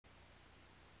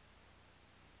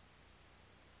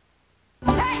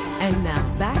And now,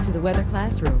 back to the weather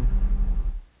classroom.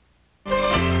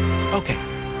 Okay,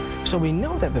 so we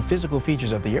know that the physical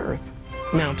features of the Earth,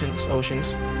 mountains,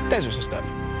 oceans, deserts and stuff,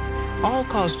 all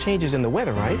cause changes in the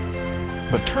weather, right?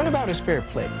 But turnabout is fair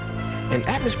play, and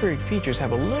atmospheric features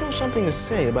have a little something to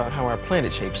say about how our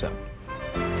planet shapes up.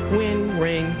 Wind,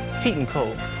 rain, heat and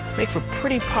cold make for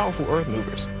pretty powerful Earth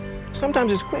movers. Sometimes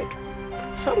it's quick,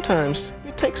 sometimes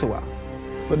it takes a while.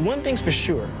 But one thing's for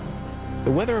sure,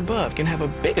 the weather above can have a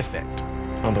big effect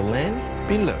on the land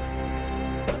below.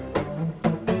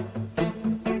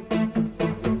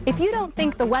 If you don't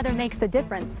think the weather makes the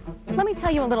difference, let me tell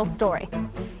you a little story.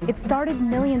 It started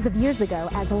millions of years ago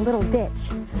as a little ditch.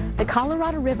 The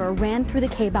Colorado River ran through the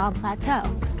Kaibab Plateau,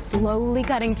 slowly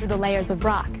cutting through the layers of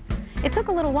rock. It took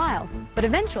a little while, but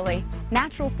eventually,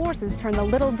 natural forces turned the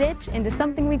little ditch into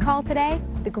something we call today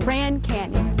the Grand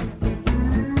Canyon.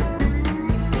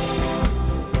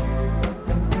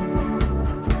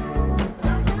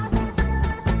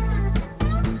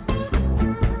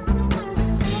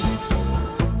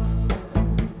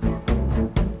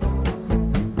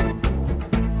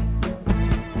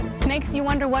 Makes you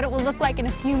wonder what it will look like in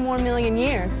a few more million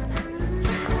years.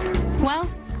 Well,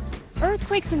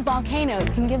 earthquakes and volcanoes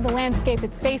can give the landscape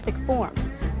its basic form,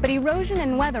 but erosion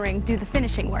and weathering do the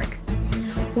finishing work.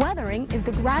 Weathering is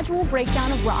the gradual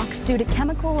breakdown of rocks due to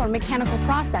chemical or mechanical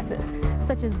processes,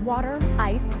 such as water,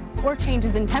 ice, or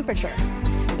changes in temperature.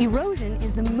 Erosion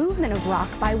is the movement of rock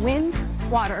by wind,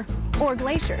 water, or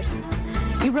glaciers.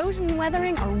 Erosion and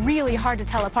weathering are really hard to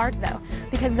tell apart, though,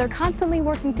 because they're constantly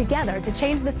working together to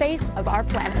change the face of our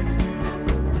planet.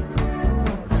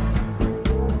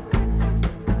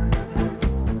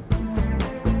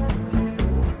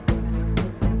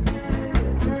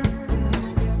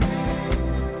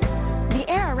 The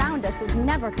air around us is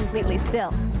never completely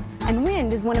still, and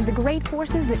wind is one of the great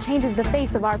forces that changes the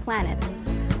face of our planet.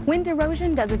 Wind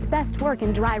erosion does its best work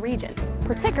in dry regions,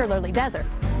 particularly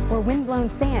deserts, where wind-blown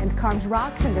sand carves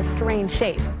rocks into strange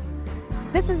shapes.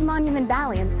 This is Monument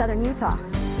Valley in southern Utah.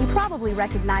 You probably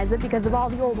recognize it because of all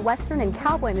the old Western and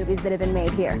cowboy movies that have been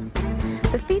made here.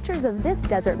 The features of this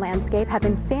desert landscape have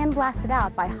been sandblasted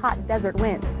out by hot desert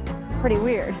winds. Pretty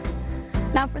weird.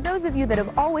 Now, for those of you that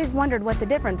have always wondered what the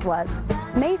difference was,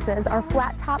 mesas are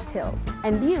flat-topped hills,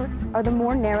 and buttes are the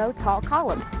more narrow, tall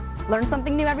columns. Learn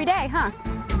something new every day, huh?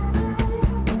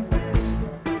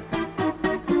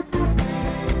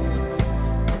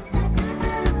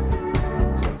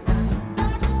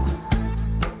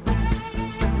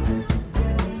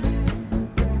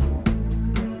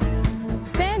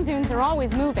 Are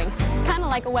always moving, kind of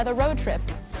like a weather road trip.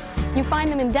 You find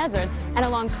them in deserts and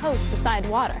along coasts beside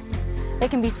water. They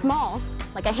can be small,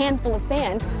 like a handful of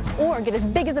sand, or get as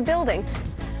big as a building.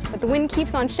 But the wind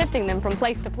keeps on shifting them from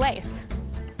place to place.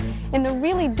 In the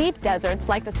really deep deserts,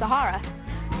 like the Sahara,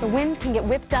 the wind can get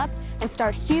whipped up and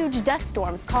start huge dust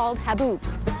storms called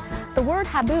haboobs. The word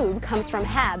haboob comes from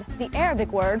hab, the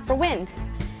Arabic word for wind.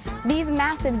 These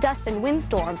massive dust and wind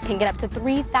storms can get up to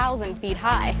 3,000 feet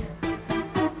high.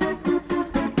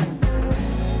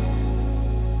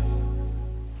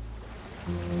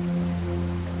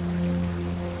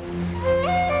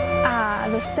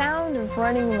 The sound of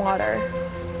running water.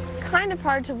 Kind of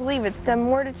hard to believe it's done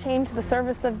more to change the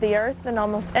surface of the earth than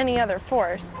almost any other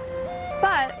force.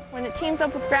 But when it teams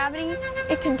up with gravity,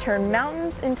 it can turn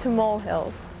mountains into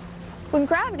molehills. When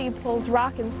gravity pulls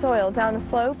rock and soil down a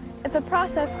slope, it's a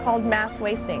process called mass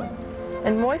wasting.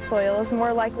 And moist soil is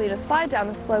more likely to slide down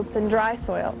the slope than dry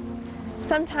soil.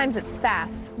 Sometimes it's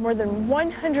fast, more than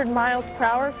 100 miles per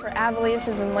hour for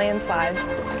avalanches and landslides.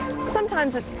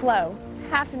 Sometimes it's slow,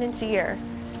 half an inch a year.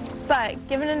 But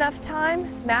given enough time,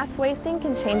 mass wasting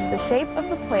can change the shape of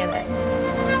the planet.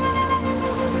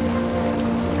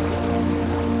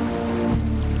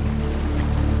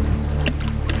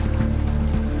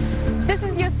 This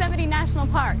is Yosemite National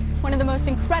Park, one of the most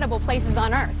incredible places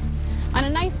on Earth. On a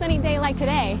nice sunny day like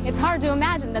today, it's hard to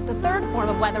imagine that the third form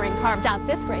of weathering carved out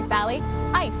this great valley,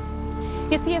 ice.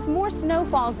 You see, if more snow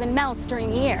falls than melts during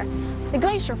the year, the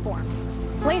glacier forms.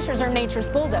 Glaciers are nature's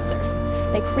bulldozers.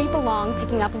 They creep along,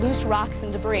 picking up loose rocks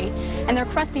and debris, and their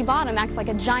crusty bottom acts like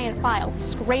a giant file,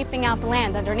 scraping out the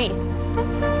land underneath.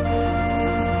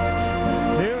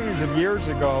 Millions of years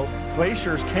ago,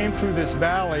 glaciers came through this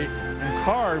valley and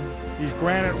carved these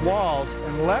granite walls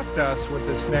and left us with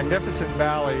this magnificent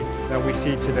valley that we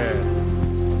see today.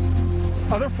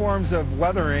 Other forms of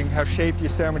weathering have shaped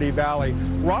Yosemite Valley.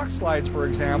 Rock slides, for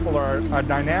example, are a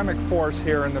dynamic force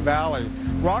here in the valley.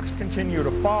 rocks continue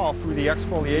to fall through the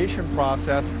exfoliation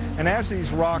process, and as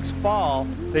these rocks fall,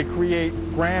 they create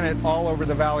granite all over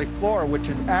the valley floor, which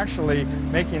is actually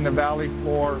making the valley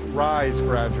floor rise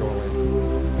gradually.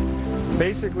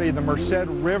 Basically, the Merced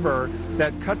River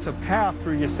that cuts a path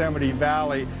through Yosemite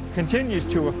Valley continues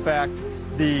to affect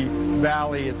the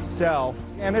valley itself.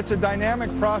 And it's a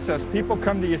dynamic process. People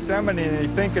come to Yosemite and they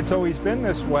think it's always been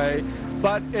this way,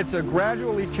 but it's a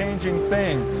gradually changing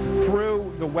thing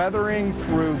through the weathering,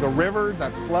 through the river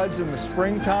that floods in the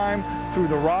springtime, through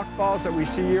the rock falls that we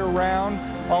see year-round.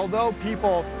 Although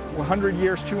people, 100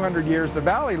 years, 200 years, the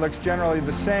valley looks generally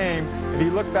the same. If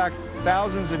you look back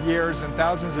thousands of years and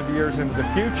thousands of years into the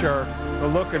future, the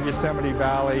look of Yosemite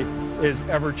Valley is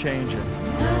ever-changing.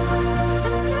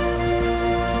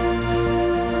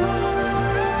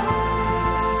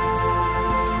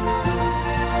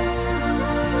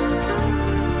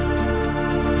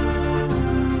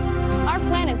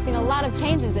 A lot of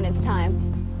changes in its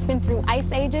time. It's been through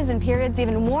ice ages and periods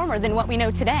even warmer than what we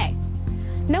know today.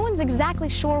 No one's exactly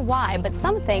sure why, but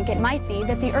some think it might be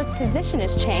that the Earth's position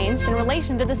has changed in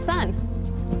relation to the sun.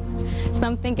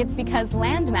 Some think it's because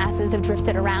land masses have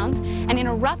drifted around and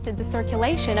interrupted the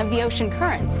circulation of the ocean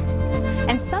currents.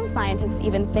 And some scientists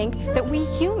even think that we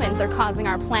humans are causing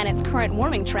our planet's current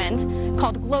warming trend,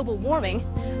 called global warming,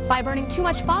 by burning too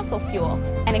much fossil fuel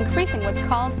and increasing what's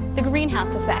called the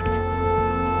greenhouse effect.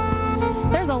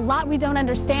 There's a lot we don't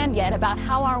understand yet about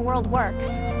how our world works.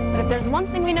 But if there's one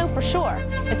thing we know for sure,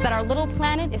 it's that our little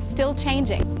planet is still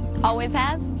changing. Always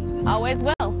has, always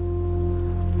will.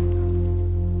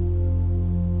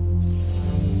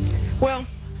 Well,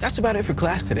 that's about it for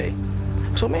class today.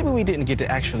 So maybe we didn't get to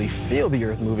actually feel the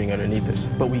Earth moving underneath us,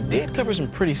 but we did cover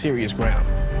some pretty serious ground.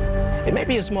 It may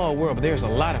be a small world, but there's a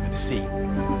lot of it to see.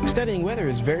 Studying weather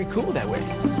is very cool that way.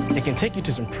 It can take you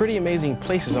to some pretty amazing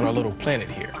places on our little planet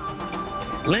here.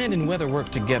 Land and weather work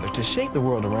together to shape the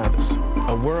world around us,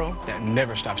 a world that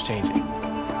never stops changing.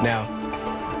 Now,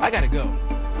 I gotta go,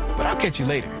 but I'll catch you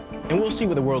later, and we'll see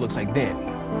what the world looks like then.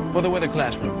 For the Weather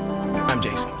Classroom, I'm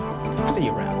Jason. See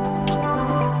you around.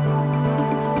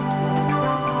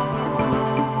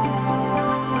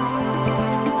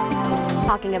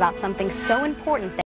 Talking about something so important that